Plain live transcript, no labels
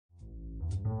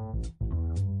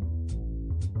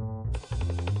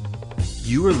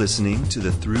You are listening to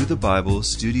the Through the Bible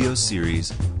studio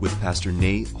series with Pastor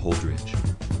Nate Holdridge.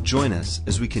 Join us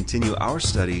as we continue our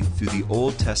study through the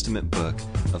Old Testament book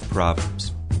of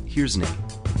Proverbs. Here's Nate.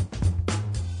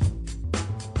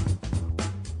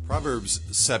 Proverbs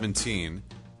 17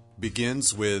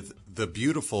 begins with the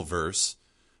beautiful verse,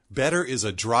 "Better is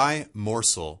a dry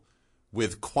morsel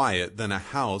with quiet than a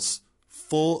house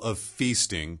full of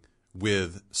feasting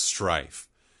with strife."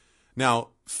 Now,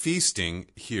 feasting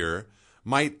here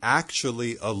might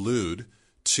actually allude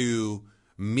to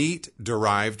meat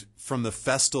derived from the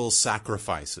festal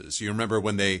sacrifices. You remember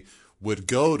when they would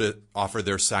go to offer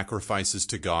their sacrifices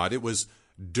to God, it was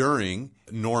during,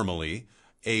 normally,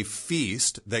 a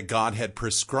feast that God had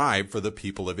prescribed for the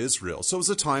people of Israel. So it was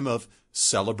a time of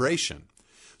celebration.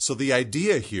 So the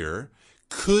idea here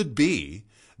could be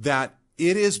that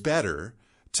it is better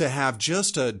to have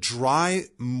just a dry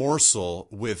morsel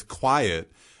with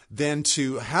quiet than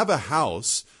to have a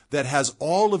house that has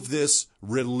all of this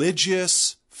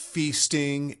religious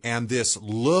feasting and this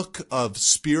look of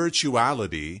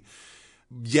spirituality,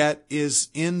 yet is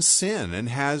in sin and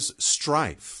has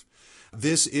strife.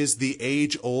 This is the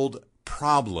age-old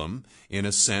problem, in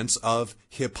a sense, of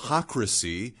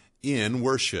hypocrisy in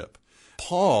worship.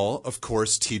 Paul, of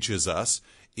course, teaches us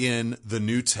in the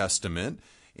New Testament,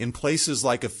 in places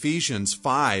like Ephesians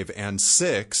 5 and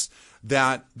 6,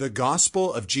 that the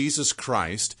gospel of Jesus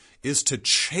Christ is to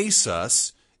chase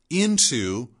us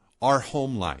into our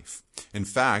home life. In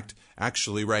fact,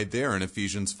 actually right there in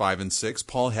Ephesians 5 and 6,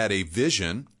 Paul had a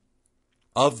vision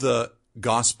of the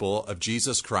gospel of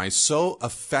Jesus Christ so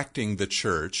affecting the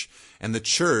church, and the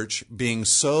church being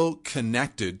so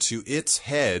connected to its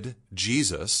head,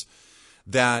 Jesus,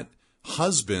 that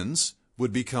husbands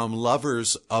would become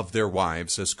lovers of their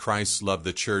wives as Christ loved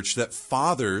the church, that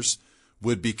fathers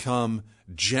would become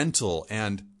gentle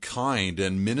and kind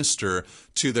and minister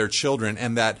to their children,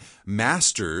 and that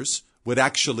masters would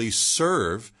actually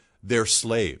serve their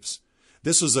slaves.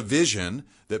 This was a vision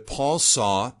that Paul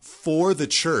saw for the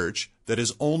church that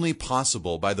is only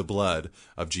possible by the blood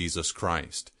of Jesus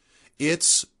Christ.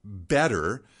 It's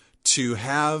better to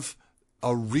have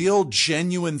a real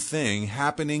genuine thing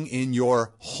happening in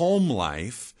your home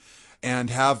life and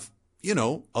have,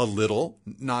 a little,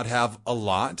 not have a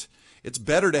lot. It's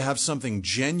better to have something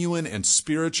genuine and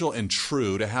spiritual and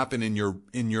true to happen in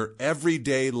your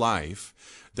everyday life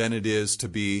than it is to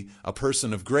be a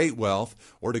person of great wealth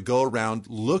or to go around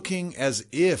looking as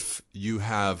if you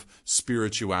have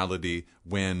spirituality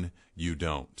when you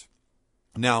don't.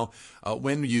 Now,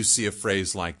 when you see a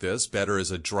phrase like this, "better is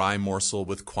a dry morsel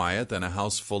with quiet than a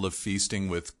house full of feasting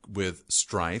with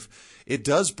strife," it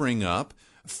does bring up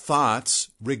thoughts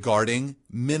regarding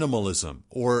minimalism,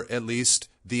 or at least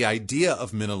the idea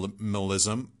of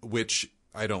minimalism, which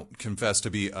I don't confess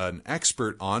to be an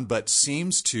expert on, but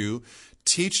seems to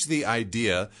teach the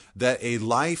idea that a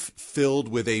life filled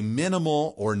with a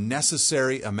minimal or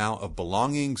necessary amount of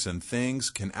belongings and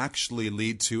things can actually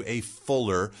lead to a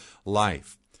fuller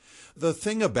life. The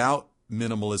thing about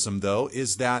minimalism, though,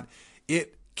 is that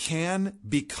it can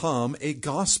become a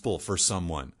gospel for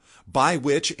someone, by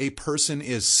which a person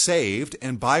is saved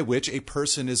and by which a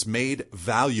person is made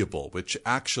valuable, which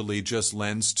actually just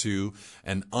lends to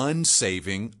an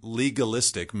unsaving,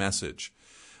 legalistic message.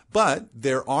 But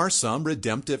there are some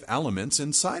redemptive elements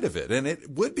inside of it, and it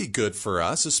would be good for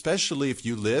us, especially if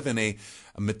you live in a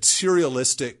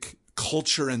materialistic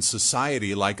culture and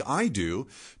society like I do,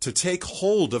 to take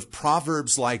hold of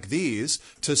proverbs like these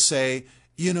to say,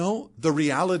 the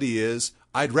reality is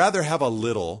I'd rather have a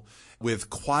little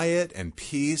with quiet and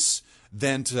peace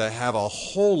than to have a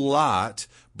whole lot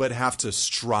but have to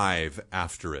strive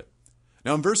after it.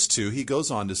 Now in verse 2, he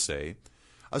goes on to say,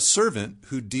 "A servant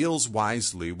who deals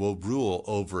wisely will rule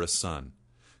over a son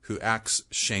who acts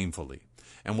shamefully,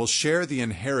 and will share the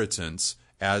inheritance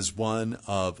as one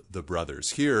of the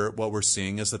brothers." Here, what we're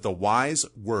seeing is that the wise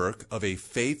work of a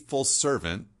faithful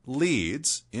servant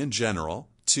leads, in general,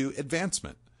 to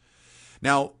advancement.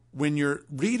 Now, when you're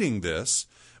reading this,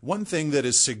 one thing that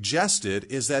is suggested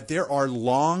is that there are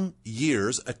long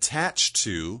years attached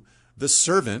to the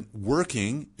servant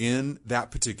working in that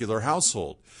particular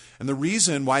household. And the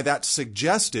reason why that's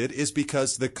suggested is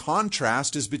because the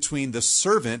contrast is between the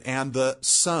servant and the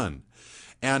son.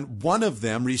 And one of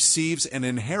them receives an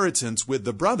inheritance with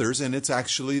the brothers, and it's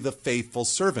actually the faithful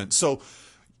servant. So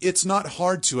it's not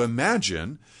hard to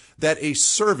imagine that a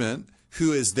servant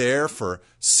who is there for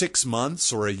 6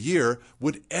 months or a year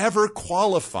would ever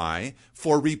qualify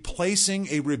for replacing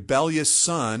a rebellious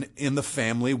son in the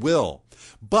family will.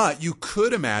 But you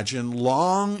could imagine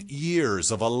long years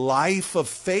of a life of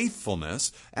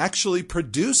faithfulness actually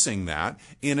producing that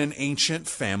in an ancient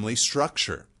family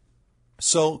structure.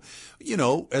 So,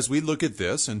 as we look at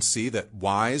this and see that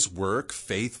wise work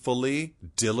faithfully,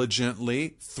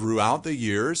 diligently throughout the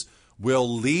years will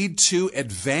lead to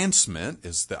advancement,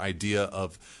 is the idea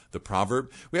of the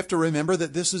proverb, we have to remember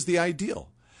that this is the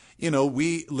ideal.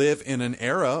 We live in an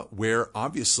era where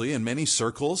obviously in many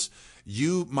circles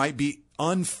you might be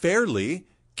unfairly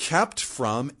kept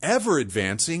from ever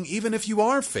advancing even if you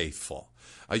are faithful.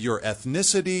 Your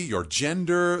ethnicity, your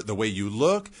gender, the way you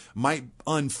look might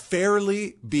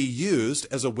unfairly be used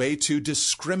as a way to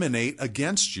discriminate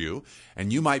against you,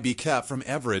 and you might be kept from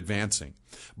ever advancing.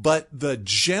 But the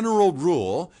general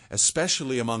rule,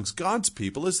 especially amongst God's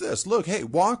people, is this. Look, hey,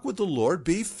 walk with the Lord,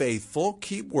 be faithful,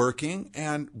 keep working,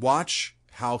 and watch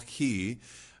how He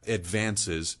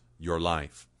advances your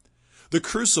life. The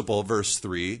crucible, verse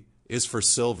 3, is for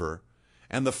silver,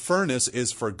 and the furnace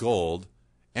is for gold,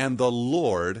 and the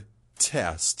Lord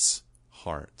tests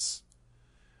hearts.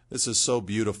 This is so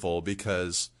beautiful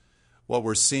because what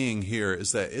we're seeing here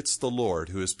is that it's the Lord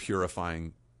who is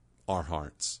purifying our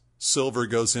hearts. Silver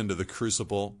goes into the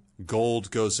crucible, gold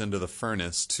goes into the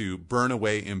furnace to burn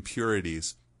away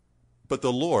impurities. But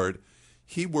the Lord,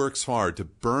 He works hard to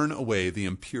burn away the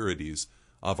impurities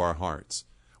of our hearts.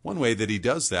 One way that He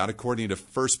does that, according to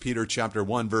 1 Peter chapter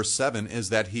 1, verse 7, is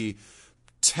that He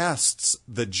tests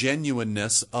the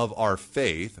genuineness of our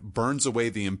faith, burns away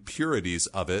the impurities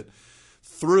of it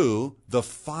through the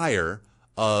fire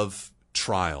of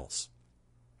trials.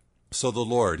 So the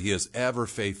Lord, He is ever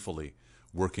faithfully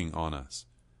working on us.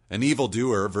 An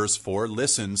evildoer, verse 4,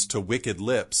 listens to wicked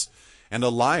lips, and a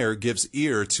liar gives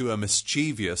ear to a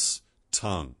mischievous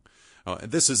tongue.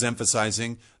 This is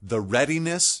emphasizing the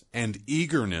readiness and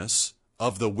eagerness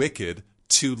of the wicked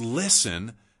to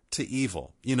listen to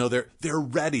evil. They're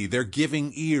ready, they're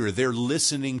giving ear, they're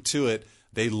listening to it,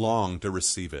 they long to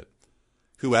receive it.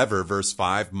 Whoever, verse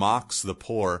 5, mocks the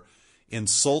poor,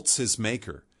 insults his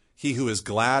maker. He who is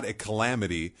glad at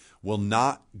calamity will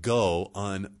not go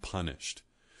unpunished.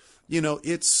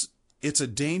 It's a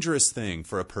dangerous thing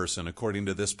for a person, according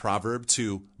to this proverb,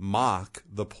 to mock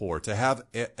the poor, to have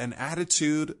an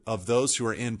attitude of those who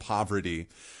are in poverty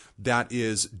that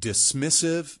is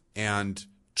dismissive and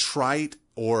trite,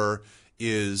 or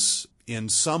is in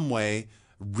some way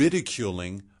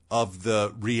ridiculing of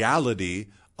the reality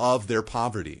of their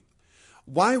poverty.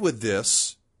 Why would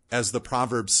this, as the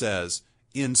proverb says,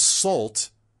 insult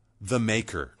the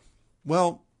maker?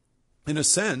 Well, in a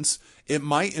sense, it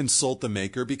might insult the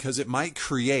maker because it might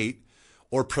create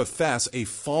or profess a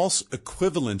false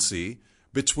equivalency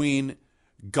between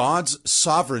God's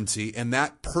sovereignty and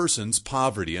that person's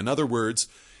poverty. In other words,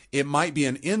 it might be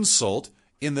an insult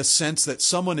in the sense that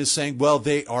someone is saying, well,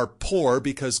 they are poor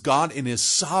because God in His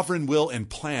sovereign will and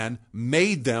plan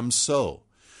made them so,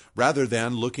 rather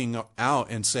than looking out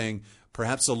and saying,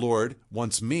 perhaps the Lord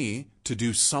wants me to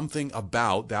do something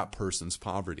about that person's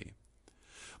poverty.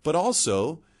 But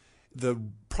also,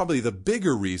 probably the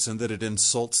bigger reason that it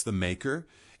insults the maker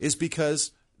is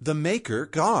because the maker,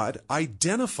 God,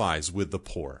 identifies with the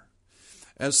poor.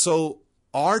 And so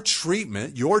our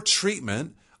treatment, your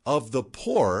treatment of the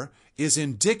poor is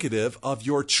indicative of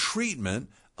your treatment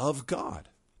of God.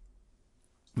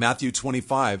 Matthew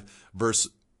 25, verse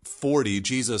 40,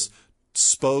 Jesus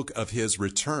spoke of His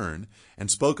return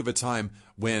and spoke of a time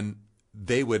when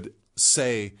they would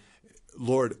say,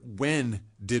 Lord, when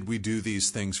did we do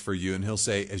these things for you? And He'll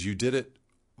say, as you did it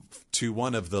to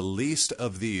one of the least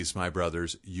of these, my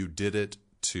brothers, you did it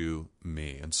to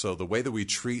me. And so the way that we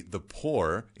treat the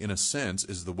poor, in a sense,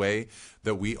 is the way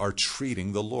that we are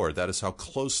treating the Lord. That is how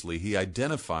closely He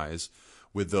identifies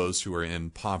with those who are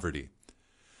in poverty.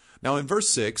 Now in verse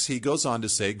 6, he goes on to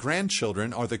say,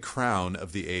 grandchildren are the crown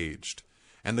of the aged,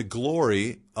 and the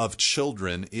glory of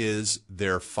children is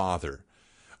their father.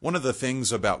 One of the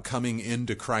things about coming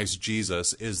into Christ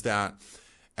Jesus is that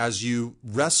as you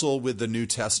wrestle with the New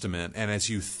Testament and as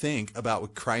you think about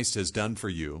what Christ has done for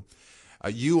you,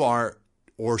 you are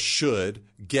or should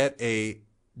get a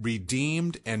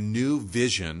redeemed and new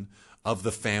vision of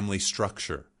the family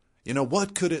structure.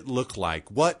 What could it look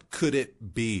like? What could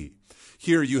it be?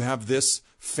 Here you have this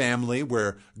family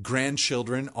where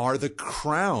grandchildren are the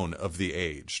crown of the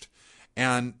aged,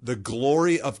 and the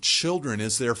glory of children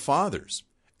is their fathers.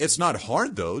 It's not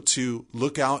hard, though, to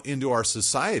look out into our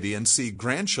society and see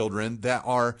grandchildren that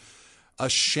are a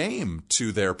shame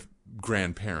to their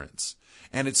grandparents.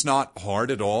 And it's not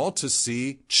hard at all to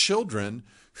see children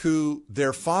who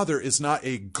their father is not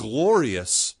a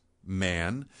glorious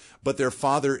man, but their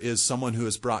father is someone who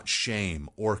has brought shame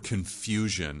or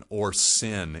confusion or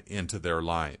sin into their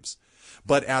lives.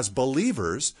 But as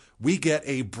believers, we get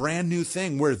a brand new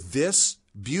thing where this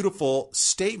beautiful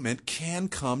statement can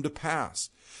come to pass.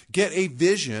 Get a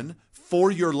vision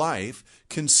for your life,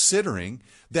 considering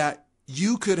that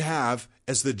you could have,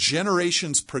 as the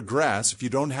generations progress, if you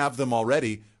don't have them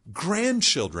already,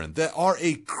 grandchildren that are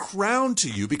a crown to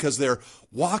you because they're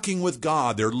walking with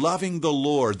God, they're loving the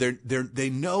Lord, they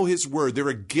know His Word, they're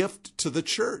a gift to the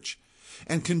church.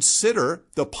 And consider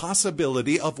the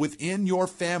possibility of within your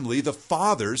family, the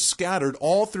fathers scattered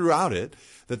all throughout it,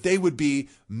 that they would be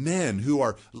men who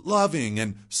are loving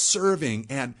and serving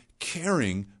and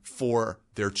caring for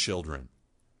their children.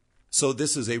 So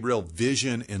this is a real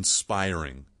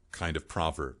vision-inspiring kind of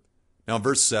proverb. Now, in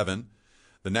verse 7,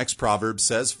 the next proverb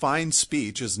says, "Fine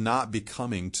speech is not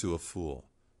becoming to a fool.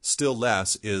 Still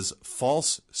less is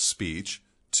false speech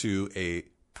to a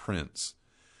prince."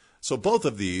 So both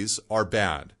of these are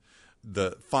bad.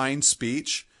 The fine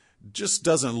speech just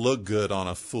doesn't look good on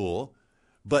a fool,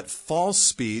 but false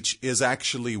speech is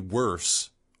actually worse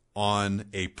on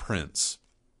a prince.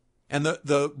 And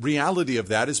the reality of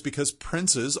that is because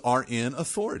princes are in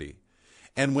authority.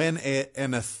 And when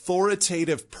an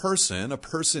authoritative person, a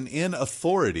person in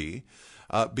authority,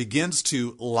 begins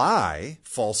to lie,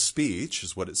 false speech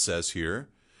is what it says here,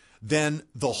 then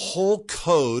the whole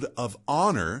code of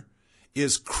honor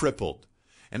is crippled.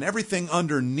 And everything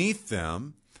underneath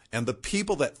them and the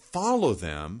people that follow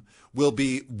them will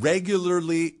be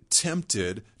regularly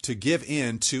tempted to give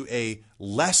in to a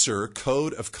lesser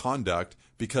code of conduct,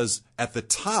 because at the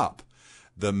top,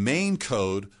 the main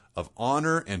code of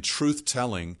honor and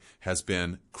truth-telling has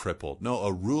been crippled. No,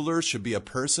 a ruler should be a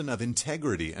person of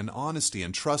integrity and honesty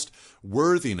and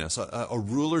trustworthiness. A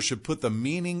ruler should put the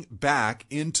meaning back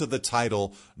into the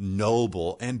title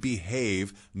noble and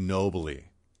behave nobly.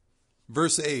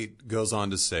 Verse 8 goes on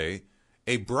to say,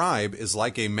 "A bribe is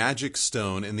like a magic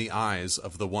stone in the eyes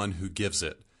of the one who gives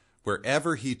it.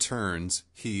 Wherever he turns,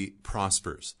 he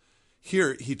prospers."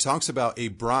 Here, he talks about a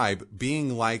bribe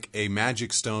being like a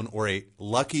magic stone or a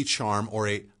lucky charm or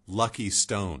a lucky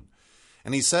stone.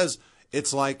 And he says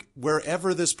it's like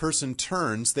wherever this person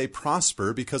turns, they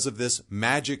prosper because of this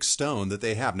magic stone that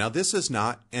they have. Now, this is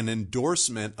not an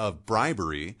endorsement of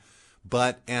bribery,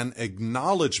 but an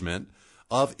acknowledgement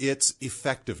of its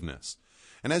effectiveness.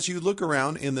 And as you look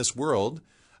around in this world,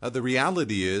 the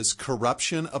reality is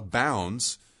corruption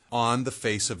abounds on the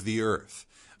face of the earth.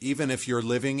 Even if you're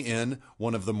living in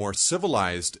one of the more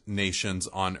civilized nations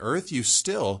on earth, you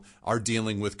still are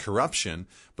dealing with corruption.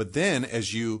 But then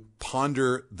as you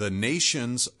ponder the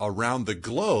nations around the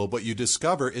globe, what you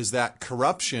discover is that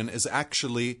corruption is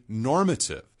actually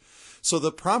normative. So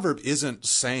the proverb isn't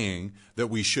saying that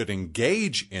we should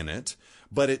engage in it,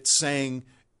 but it's saying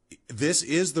this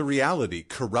is the reality.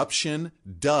 Corruption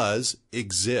does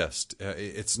exist.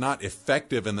 It's not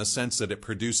effective in the sense that it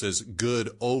produces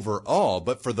good overall,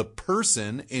 but for the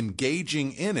person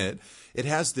engaging in it, it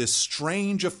has this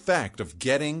strange effect of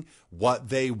getting what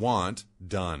they want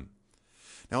done.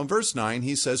 Now in verse 9,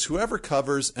 he says, "Whoever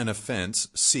covers an offense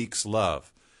seeks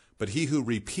love, but he who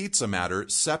repeats a matter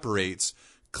separates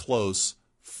close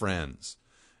friends."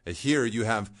 Here you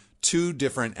have two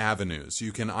different avenues.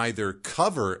 You can either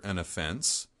cover an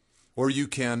offense or you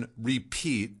can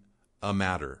repeat a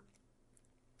matter.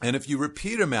 And if you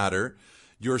repeat a matter,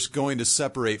 you're going to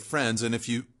separate friends. And if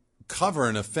you cover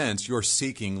an offense, you're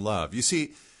seeking love. You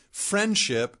see,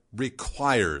 friendship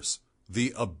requires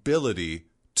the ability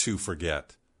to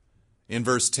forget. In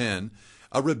verse 10,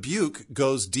 "A rebuke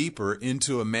goes deeper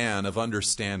into a man of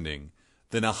understanding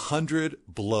than 100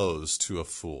 blows to a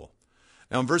fool."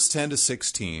 Now, in verse 10 to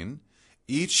 16,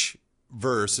 each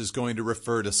verse is going to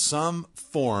refer to some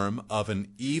form of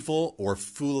an evil or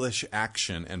foolish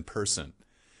action and person.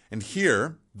 And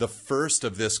here, the first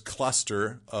of this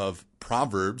cluster of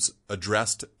proverbs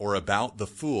addressed or about the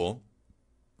fool,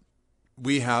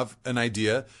 we have an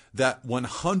idea that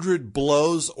 100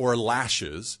 blows or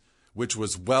lashes, which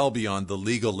was well beyond the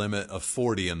legal limit of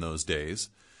 40 in those days,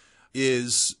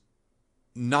 is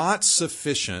not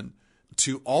sufficient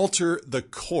to alter the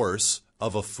course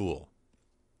of a fool.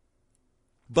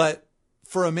 But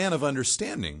for a man of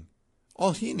understanding,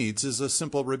 all he needs is a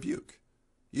simple rebuke.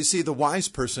 You see, the wise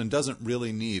person doesn't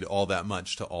really need all that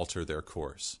much to alter their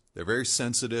course. They're very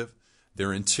sensitive,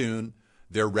 they're in tune,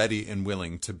 they're ready and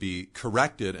willing to be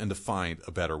corrected and to find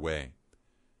a better way.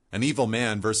 An evil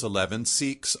man, verse 11,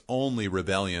 seeks only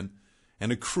rebellion,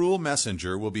 and a cruel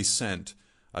messenger will be sent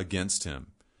against him.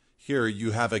 Here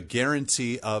you have a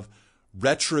guarantee of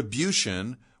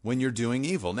retribution when you're doing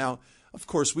evil. Now, of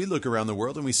course, we look around the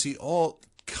world and we see all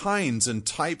kinds and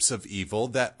types of evil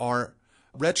that our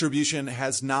retribution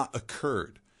has not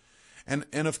occurred. And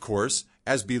of course,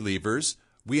 as believers,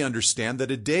 we understand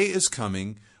that a day is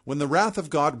coming when the wrath of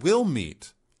God will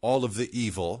meet all of the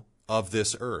evil of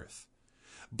this earth.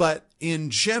 But in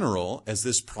general, as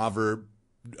this proverb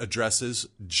addresses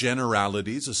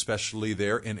generalities, especially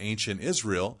there in ancient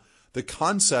Israel, the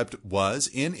concept was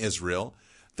in Israel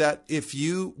that if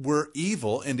you were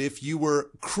evil and if you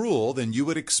were cruel, then you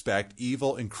would expect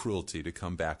evil and cruelty to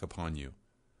come back upon you.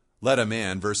 Let a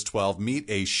man, verse 12, meet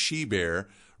a she-bear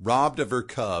robbed of her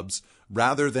cubs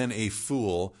rather than a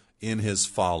fool in his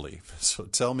folly. So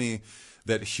tell me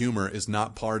that humor is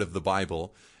not part of the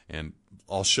Bible, and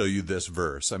I'll show you this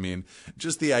verse. I mean,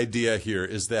 just the idea here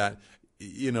is that,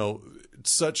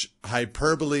 such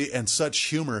hyperbole and such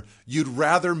humor, you'd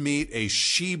rather meet a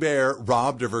she-bear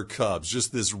robbed of her cubs,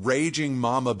 just this raging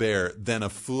mama bear, than a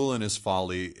fool in his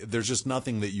folly. There's just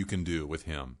nothing that you can do with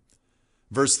him.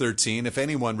 Verse 13, if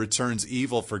anyone returns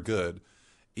evil for good,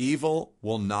 evil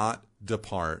will not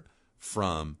depart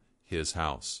from his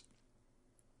house.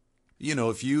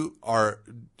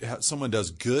 If someone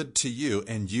does good to you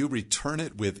and you return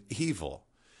it with evil,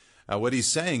 what he's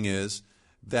saying is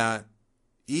that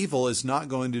evil is not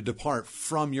going to depart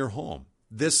from your home.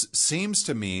 This seems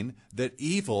to mean that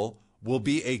evil will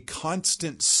be a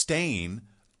constant stain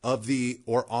on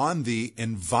the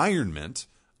environment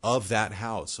of that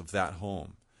house, of that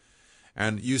home.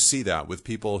 And you see that with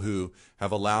people who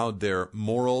have allowed their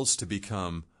morals to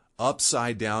become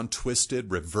upside down,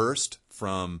 twisted, reversed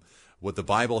from what the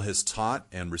Bible has taught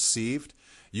and received.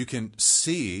 You can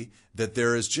see that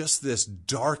there is just this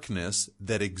darkness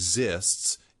that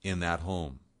exists in that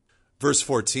home. Verse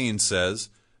 14 says,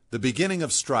 the beginning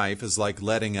of strife is like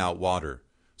letting out water,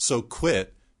 so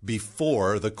quit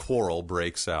before the quarrel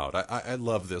breaks out. I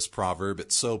love this proverb.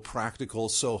 It's so practical,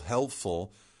 so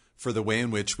helpful for the way in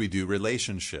which we do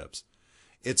relationships.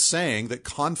 It's saying that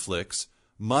conflicts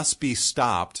must be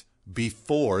stopped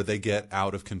before they get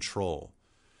out of control.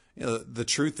 The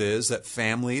truth is that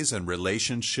families and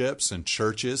relationships and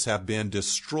churches have been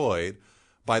destroyed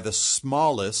by the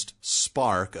smallest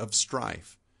spark of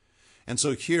strife. And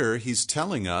so here he's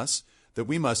telling us that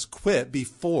we must quit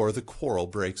before the quarrel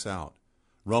breaks out.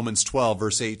 Romans 12,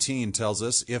 verse 18 tells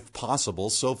us, if possible,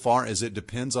 so far as it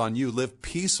depends on you, live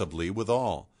peaceably with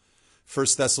all. 1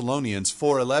 Thessalonians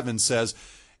 4:11 says,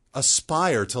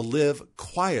 aspire to live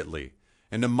quietly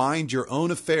and to mind your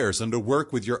own affairs and to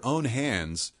work with your own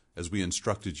hands as we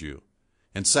instructed you.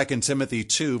 And 2 Timothy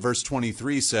 2, verse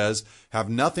 23 says, have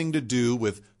nothing to do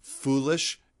with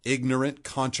foolish, ignorant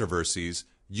controversies.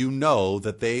 You know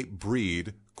that they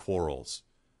breed quarrels.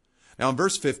 Now in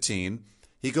verse 15,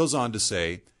 he goes on to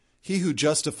say, he who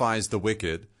justifies the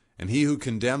wicked and he who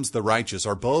condemns the righteous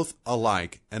are both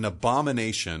alike an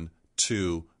abomination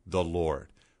to the Lord.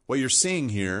 What you're seeing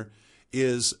here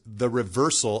is the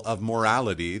reversal of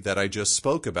morality that I just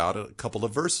spoke about a couple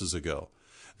of verses ago.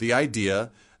 The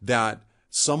idea that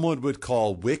someone would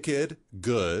call wicked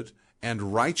good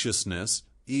and righteousness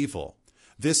evil.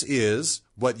 This is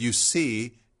what you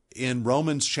see in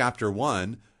Romans chapter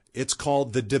 1. It's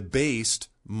called the debased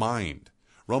mind.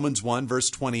 Romans 1 verse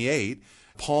 28,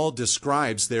 Paul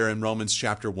describes there in Romans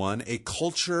chapter 1 a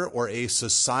culture or a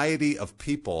society of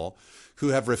people who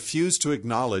have refused to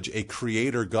acknowledge a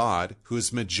creator God who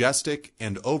is majestic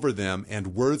and over them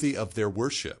and worthy of their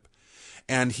worship.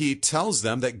 And he tells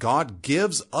them that God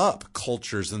gives up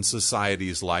cultures and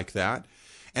societies like that.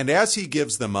 And as he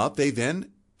gives them up, they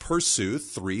then pursue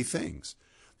three things.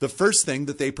 The first thing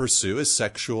that they pursue is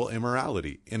sexual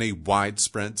immorality in a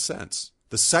widespread sense.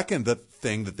 The second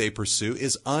thing that they pursue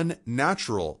is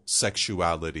unnatural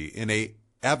sexuality in a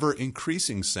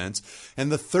ever-increasing sense.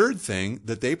 And the third thing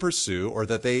that they pursue or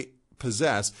that they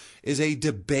possess is a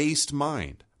debased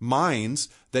mind. Minds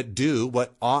that do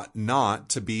what ought not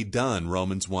to be done,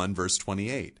 Romans 1, verse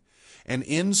 28. And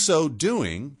in so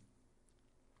doing,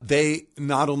 they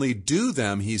not only do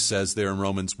them, he says there in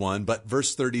Romans 1, but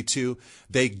verse 32,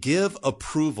 they give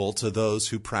approval to those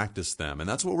who practice them. And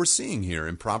that's what we're seeing here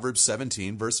in Proverbs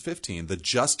 17, verse 15, the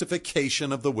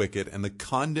justification of the wicked and the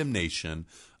condemnation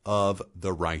of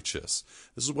the righteous.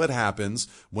 This is what happens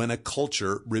when a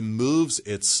culture removes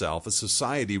itself, a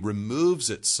society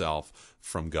removes itself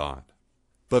from God.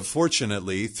 But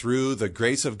fortunately, through the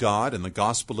grace of God and the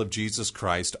gospel of Jesus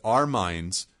Christ, our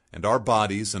minds and our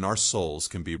bodies and our souls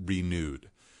can be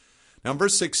renewed. Now in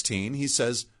verse 16, he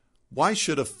says, why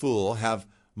should a fool have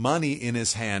money in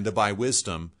his hand to buy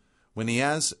wisdom when he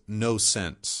has no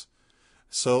sense.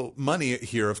 So money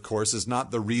here, of course, is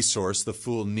not the resource the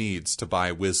fool needs to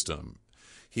buy wisdom.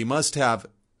 He must have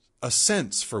a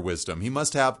sense for wisdom. He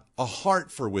must have a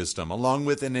heart for wisdom, along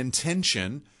with an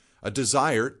intention, a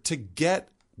desire to get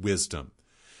wisdom.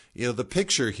 The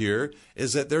picture here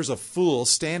is that there's a fool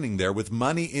standing there with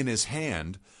money in his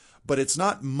hand, but it's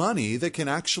not money that can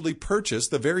actually purchase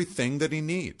the very thing that he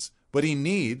needs. What he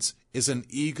needs is an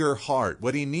eager heart.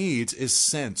 What he needs is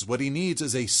sense. What he needs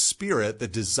is a spirit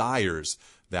that desires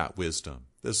that wisdom.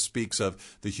 This speaks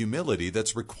of the humility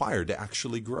that's required to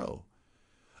actually grow.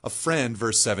 A friend,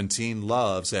 verse 17,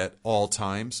 loves at all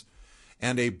times,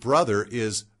 and a brother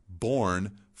is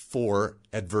born for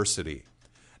adversity.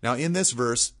 Now, in this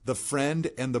verse, the friend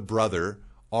and the brother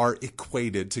are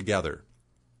equated together.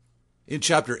 In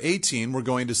chapter 18, we're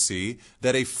going to see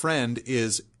that a friend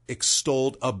is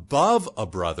extolled above a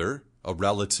brother, a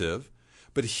relative,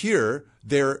 but here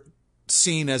they're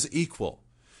seen as equal.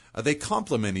 They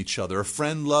complement each other. A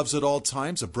friend loves at all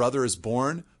times. A brother is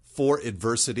born for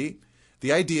adversity.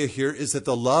 The idea here is that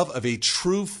the love of a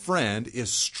true friend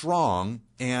is strong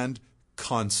and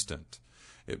constant.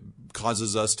 It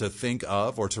causes us to think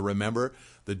of or to remember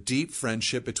the deep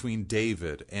friendship between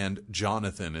David and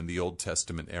Jonathan in the Old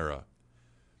Testament era.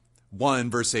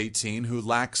 One, verse 18, who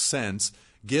lacks sense,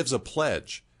 gives a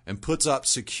pledge and puts up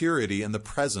security in the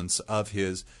presence of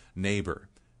his neighbor.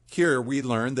 Here we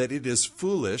learn that it is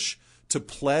foolish to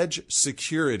pledge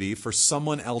security for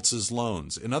someone else's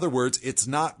loans. In other words, it's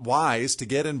not wise to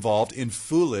get involved in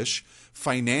foolish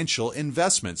financial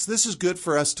investments. This is good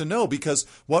for us to know, because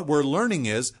what we're learning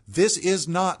is this is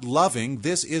not loving,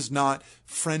 this is not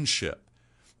friendship.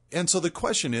 And so the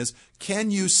question is,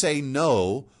 can you say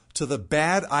no to the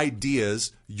bad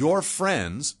ideas your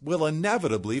friends will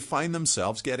inevitably find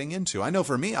themselves getting into? I know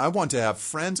for me, I want to have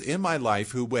friends in my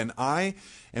life who, when I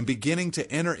am beginning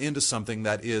to enter into something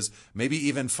that is maybe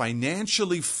even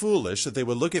financially foolish, that they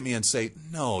would look at me and say,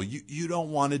 no, you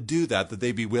don't want to do that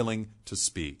they'd be willing to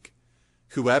speak.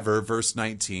 Whoever, verse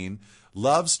 19,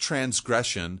 loves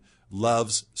transgression,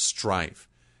 loves strife,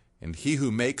 and he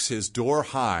who makes his door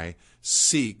high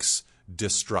seeks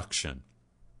destruction.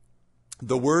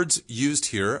 The words used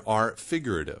here are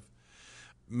figurative.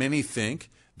 Many think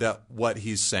that what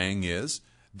he's saying is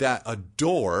that a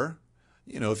door,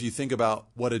 if you think about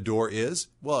what a door is,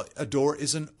 well, a door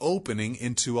is an opening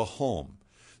into a home.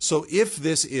 So if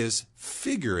this is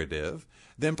figurative,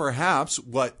 then perhaps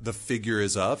what the figure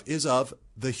is of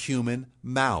the human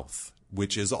mouth,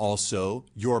 which is also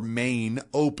your main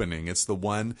opening. It's the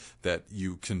one that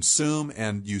you consume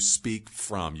and you speak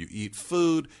from. You eat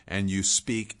food and you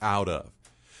speak out of.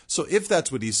 So if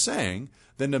that's what he's saying,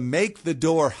 then to make the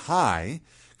door high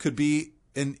could be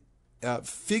a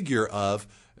figure of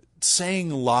saying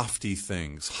lofty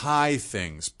things, high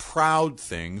things, proud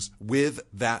things with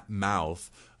that mouth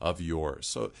of yours.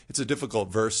 So it's a difficult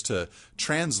verse to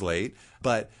translate,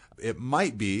 but it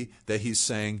might be that he's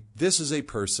saying this is a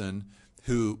person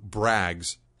who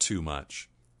brags too much.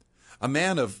 A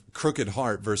man of crooked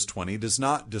heart, verse 20, does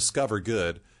not discover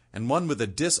good, and one with a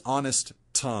dishonest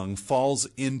tongue falls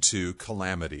into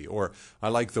calamity. Or I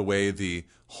like the way the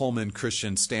Holman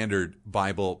Christian Standard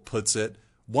Bible puts it,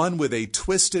 one with a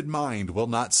twisted mind will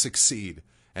not succeed,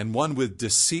 and one with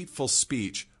deceitful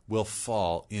speech will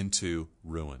fall into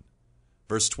ruin.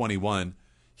 Verse 21,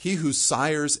 he who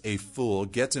sires a fool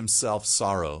gets himself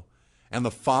sorrow, and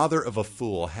the father of a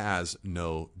fool has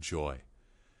no joy.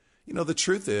 The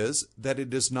truth is that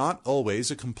it is not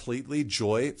always a completely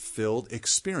joy-filled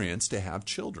experience to have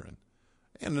children,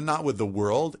 and not with the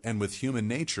world and with human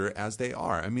nature as they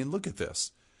are. I mean, look at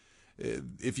this.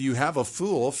 If you have a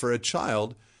fool for a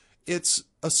child, it's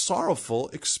a sorrowful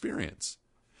experience.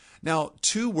 Now,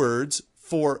 two words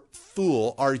for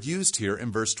fool are used here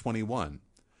in verse 21.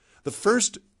 The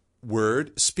first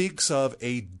word speaks of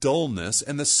a dullness,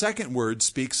 and the second word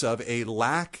speaks of a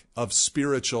lack of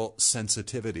spiritual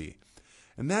sensitivity.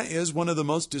 And that is one of the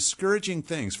most discouraging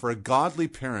things for a godly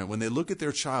parent when they look at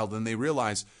their child and they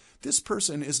realize this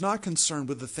person is not concerned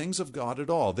with the things of God at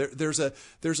all. There's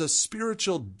a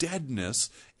spiritual deadness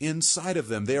inside of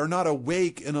them. They are not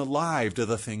awake and alive to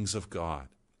the things of God.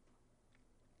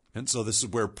 And so this is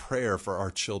where prayer for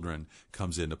our children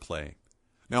comes into play.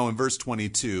 Now in verse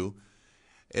 22,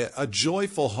 a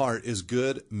joyful heart is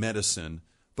good medicine,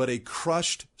 but a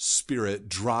crushed spirit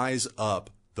dries up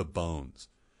the bones.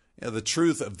 The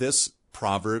truth of this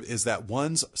proverb is that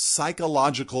one's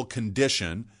psychological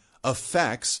condition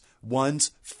affects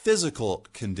one's physical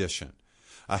condition.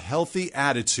 A healthy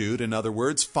attitude, in other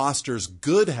words, fosters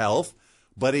good health,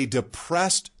 but a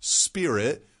depressed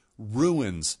spirit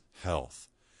ruins health.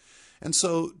 And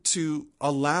so to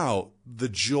allow the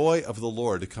joy of the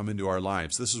Lord to come into our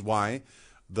lives, this is why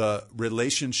the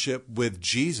relationship with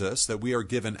Jesus that we are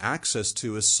given access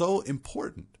to is so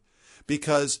important.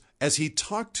 Because as he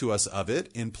talked to us of it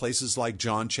in places like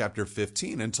John chapter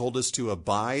 15 and told us to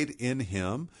abide in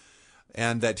him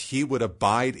and that he would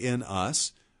abide in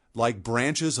us, like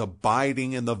branches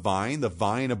abiding in the vine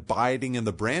abiding in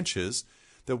the branches,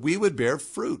 that we would bear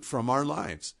fruit from our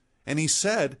lives. And he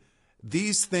said,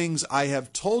 "These things I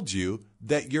have told you,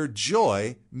 that your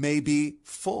joy may be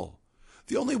full."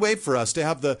 The only way for us to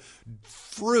have the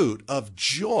fruit of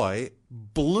joy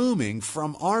blooming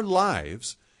from our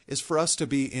lives is for us to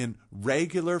be in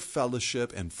regular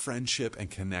fellowship and friendship and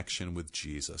connection with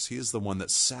Jesus. He is the one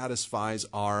that satisfies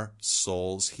our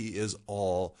souls. He is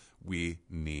all we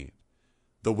need.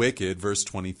 The wicked, verse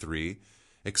 23,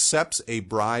 accepts a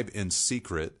bribe in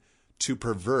secret to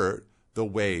pervert the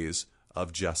ways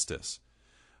of justice.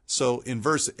 So in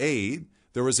verse 8,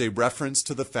 there was a reference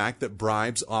to the fact that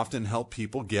bribes often help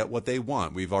people get what they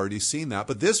want. We've already seen that.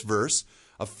 But this verse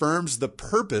affirms the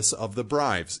purpose of the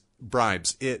bribes.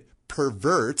 It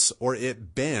perverts or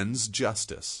it bends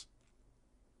justice.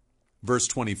 Verse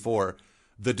 24,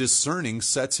 the discerning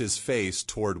sets his face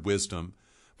toward wisdom,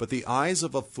 but the eyes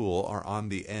of a fool are on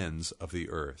the ends of the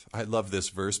earth. I love this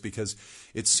verse because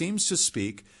it seems to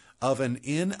speak of an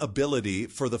inability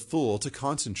for the fool to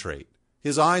concentrate.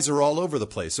 His eyes are all over the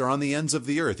place. They're on the ends of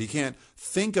the earth. He can't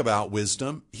think about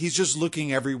wisdom. He's just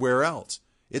looking everywhere else.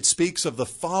 It speaks of the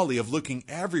folly of looking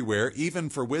everywhere, even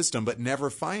for wisdom, but never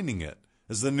finding it.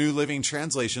 As the New Living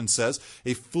Translation says,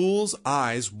 a fool's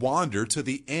eyes wander to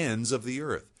the ends of the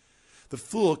earth. The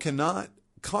fool cannot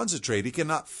concentrate. He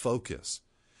cannot focus.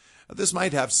 This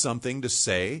might have something to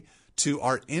say to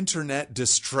our internet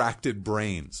distracted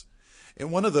brains.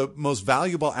 And one of the most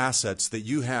valuable assets that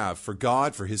you have for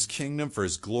God, for his kingdom, for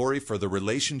his glory, for the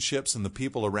relationships and the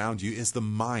people around you is the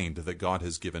mind that God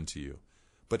has given to you.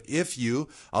 But if you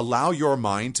allow your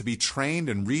mind to be trained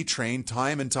and retrained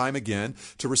time and time again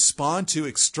to respond to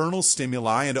external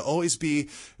stimuli and to always be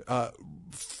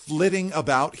flitting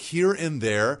about here and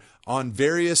there on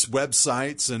various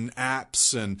websites and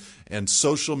apps and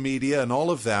social media and all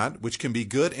of that, which can be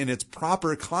good in its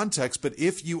proper context, but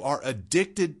if you are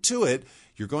addicted to it,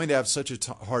 you're going to have such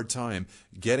a hard time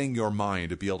getting your mind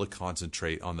to be able to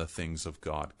concentrate on the things of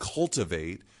God.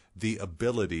 Cultivate the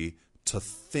ability to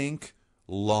think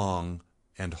long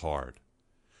and hard.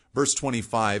 Verse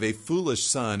 25, a foolish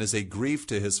son is a grief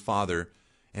to his father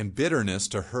and bitterness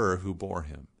to her who bore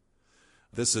him.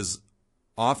 This is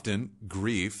often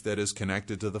grief that is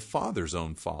connected to the father's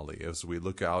own folly as we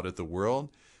look out at the world.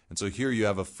 And so here you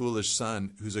have a foolish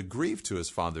son who's a grief to his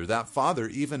father. That father,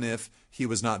 even if he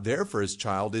was not there for his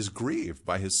child, is grieved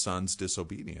by his son's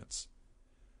disobedience.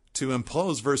 To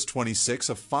impose, verse 26,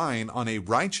 a fine on a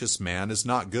righteous man is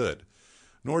not good,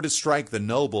 nor to strike the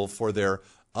noble for their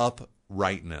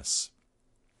uprightness.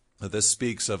 This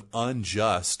speaks of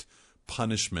unjust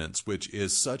punishments, which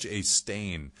is such a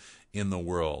stain in the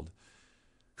world.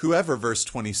 Whoever, verse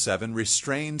 27,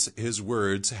 restrains his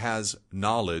words has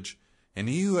knowledge, and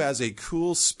he who has a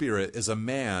cool spirit is a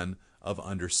man of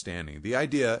understanding. The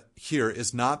idea here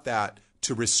is not that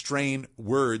to restrain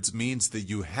words means that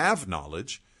you have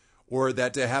knowledge, or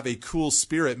that to have a cool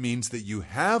spirit means that you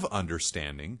have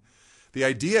understanding. The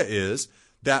idea is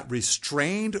that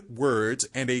restrained words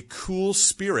and a cool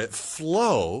spirit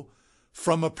flow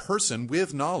from a person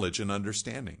with knowledge and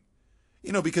understanding.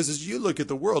 You know, because as you look at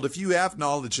the world, if you have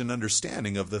knowledge and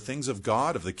understanding of the things of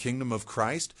God, of the kingdom of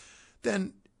Christ,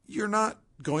 then you're not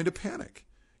going to panic.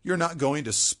 You're not going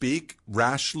to speak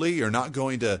rashly. You're not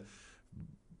going to,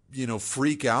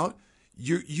 freak out.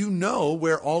 You know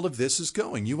where all of this is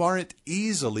going. You aren't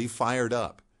easily fired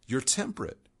up. You're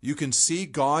temperate. You can see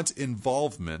God's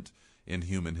involvement in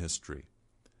human history.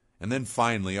 And then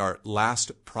finally, our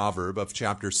last proverb of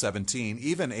chapter 17,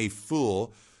 even a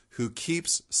fool who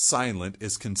keeps silent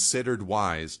is considered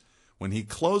wise. When he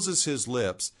closes his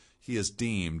lips, he is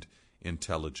deemed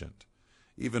intelligent.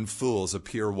 Even fools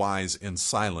appear wise in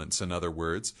silence, in other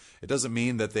words. It doesn't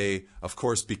mean that they, of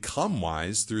course, become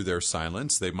wise through their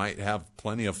silence. They might have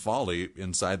plenty of folly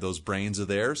inside those brains of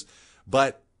theirs.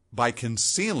 But by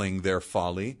concealing their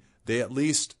folly, they at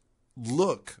least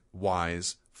look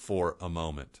wise for a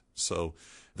moment. So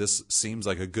this seems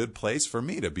like a good place for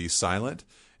me to be silent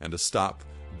and to stop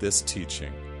this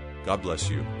teaching. God bless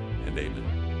you, and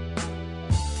amen.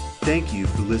 Thank you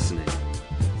for listening.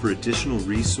 For additional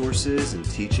resources and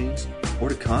teachings, or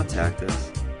to contact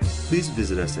us, please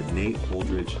visit us at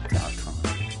nateholdridge.com.